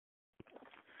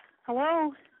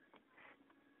Hello?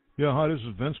 Yeah, hi, this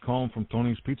is Vince calling from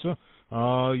Tony's Pizza.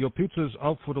 Your pizza's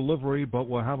out for delivery, but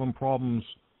we're having problems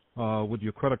with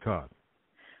your credit card.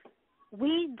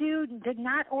 We did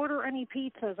not order any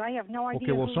pizzas. I have no idea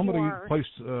Okay, well, who somebody you are. placed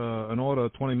an order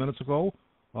 20 minutes ago.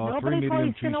 Nobody 3 medium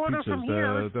placed cheese an order pizzas. from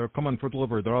here. They're coming for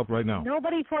delivery. They're out right now.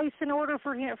 Nobody placed an order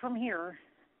from here.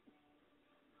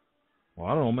 Well,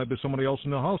 I don't know. Maybe somebody else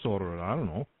in the house ordered it. I don't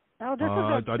know. No, this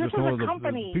is a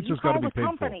company. The pizza's You got to called be a paid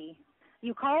company.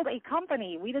 You called a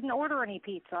company. We didn't order any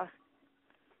pizza. for.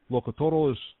 Look, the total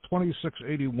is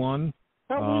 $26.81.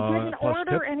 But we didn't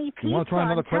order any pizza. You want to try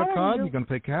another credit card? You You're going to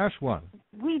pay cash? What?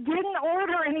 We didn't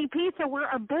order any pizza. We're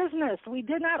a business. We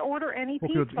did not order any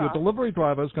pizza. Your delivery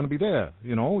driver is going to be there.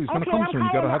 You know, he's going to come soon. You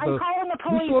got to have I'm calling the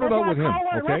police. You sort it out with him,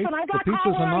 okay? Listen, I got the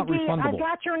pizzas are not ID. refundable. I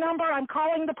got your number. I'm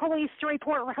calling the police to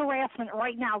report harassment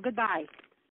right now. Goodbye.